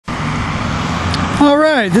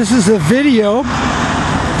Alright, this is a video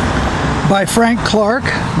by Frank Clark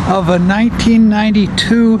of a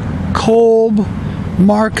 1992 Kolb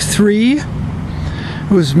Mark III.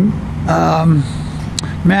 It was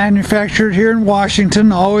manufactured here in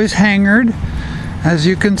Washington, always hangared. As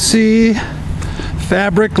you can see,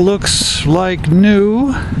 fabric looks like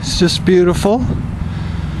new. It's just beautiful.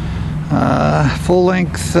 Full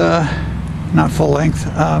length, not full length,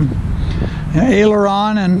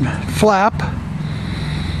 aileron and flap.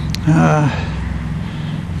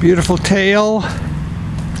 Beautiful tail.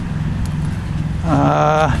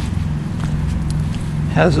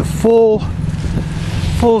 Has a full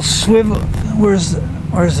swivel. Where's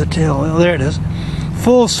the tail? Oh, there it is.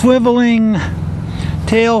 Full swiveling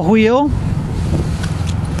tail wheel.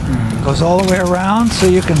 Goes all the way around, so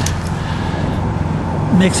you can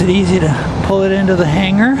makes it easy to pull it into the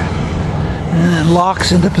hanger, and then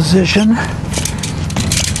locks into position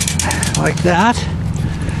like that.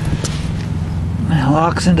 It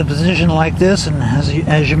locks into position like this, and as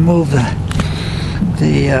you move the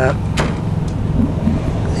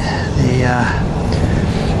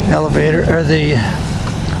elevator or the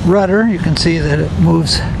rudder, you can see that it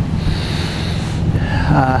moves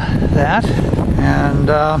that, and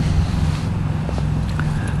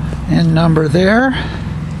in number there.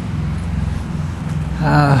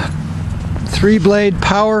 3-blade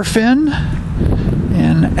power fin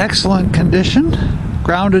in excellent condition,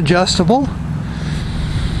 ground adjustable.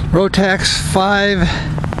 Rotax 5,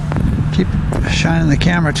 keep shining the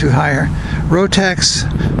camera too high here. Rotax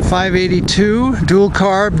 582, dual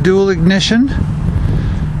carb, dual ignition.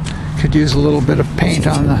 Could use a little bit of paint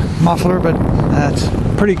on the muffler, but that's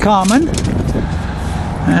pretty common.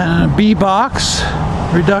 And a B box,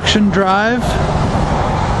 reduction drive,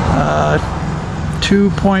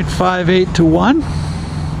 2.58 to 1.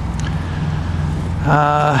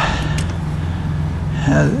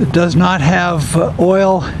 It does not have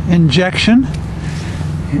oil injection.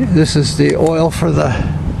 This is the oil for the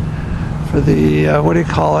what do you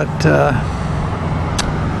call it,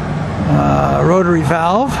 rotary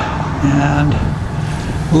valve, and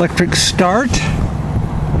electric start.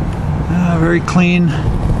 Very clean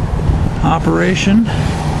operation.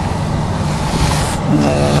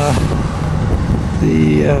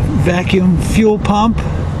 The vacuum fuel pump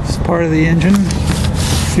is part of the engine.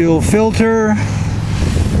 Fuel filter,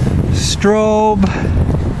 strobe,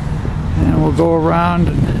 and we'll go around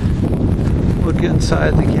and look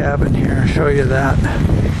inside the cabin here and show you that.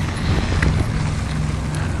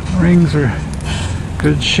 Rings are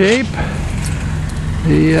good shape.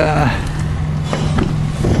 The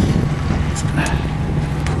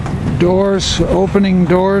doors, opening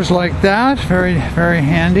doors like that, very, very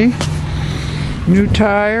handy. New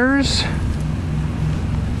tires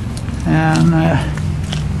and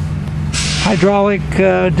hydraulic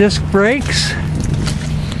disc brakes.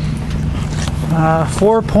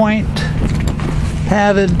 4-point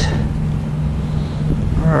padded,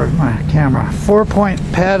 or my camera, 4-point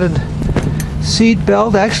padded seat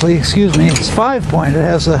belt. Actually, excuse me, it's 5-point. It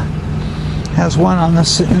has one on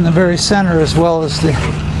this in the very center as well as the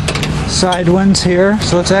side ones here.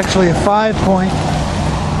 So it's actually a 5-point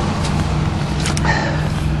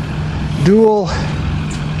dual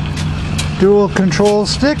control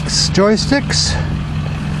sticks, joysticks,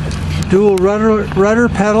 dual rudder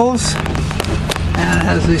pedals, and it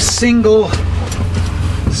has a single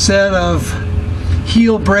set of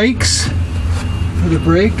heel brakes for the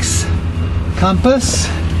brakes, compass,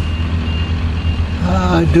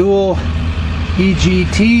 dual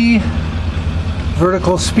EGT,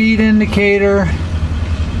 vertical speed indicator,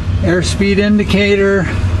 airspeed indicator,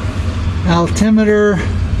 altimeter,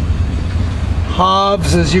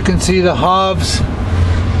 Hobbs. As you can see, the Hobbs,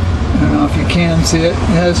 I don't know if you can see it, it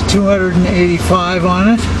has 285 on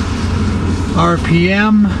it,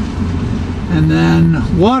 RPM, and then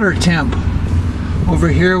water temp. Over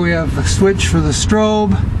here we have a switch for the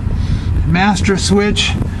strobe, master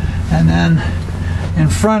switch, and then in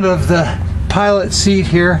front of the pilot seat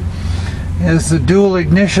here is the dual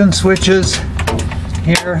ignition switches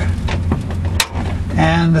here,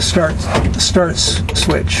 and the start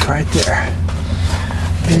switch right there.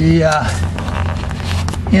 The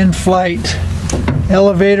in-flight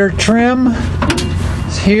elevator trim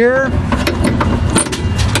is here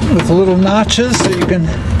with little notches, so you can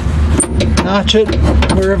notch it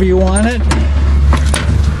wherever you want it.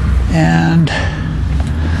 And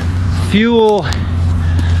fuel,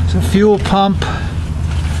 it's a fuel pump,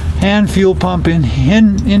 hand fuel pump in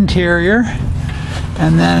interior,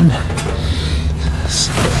 and then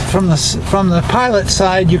from the pilot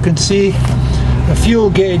side you can see the fuel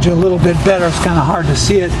gauge a little bit better. It's kind of hard to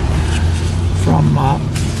see it from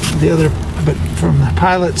but from the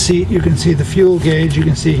pilot seat you can see the fuel gauge. You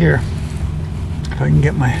can see here, if I can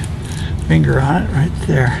get my finger on it, right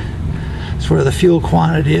there. It's where the fuel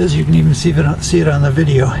quantity is. You can even see it on the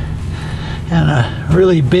video. And a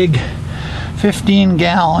really big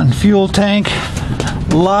 15-gallon fuel tank,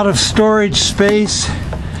 a lot of storage space,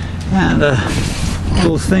 and a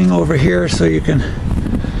little thing over here so you can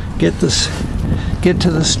get to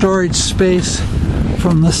the storage space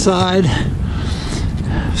from the side,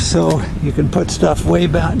 so you can put stuff way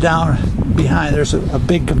back down behind. There's a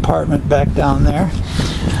big compartment back down there.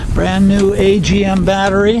 Brand new AGM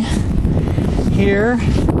battery here,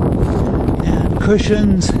 and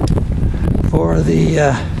cushions for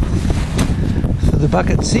the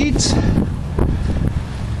bucket seats.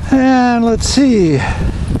 And let's see,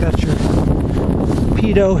 got your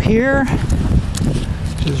pedo here,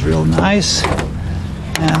 which is real nice,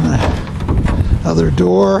 and the other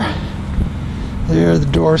door there. The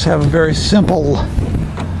doors have a very simple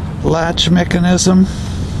latch mechanism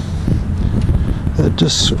that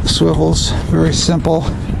just swivels. Very simple,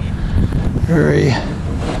 very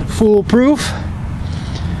foolproof.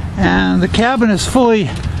 And the cabin is fully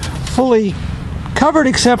covered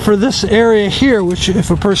except for this area here, which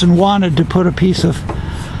if a person wanted to put a piece of,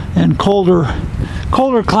 in colder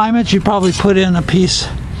climates, you'd probably put in a piece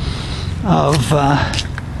of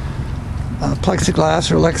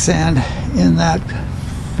plexiglass or Lexan in that,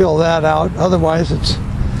 fill that out. Otherwise it's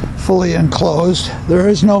fully enclosed. There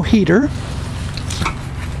is no heater.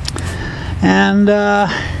 And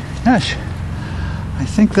gosh, I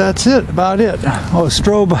think that's about it. Oh,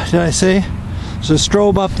 strobe, did I say? There's a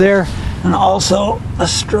strobe up there, and also a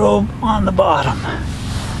strobe on the bottom.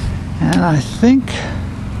 And I think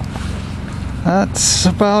that's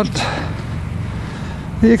about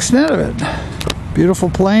the extent of it. Beautiful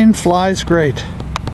plane, flies great.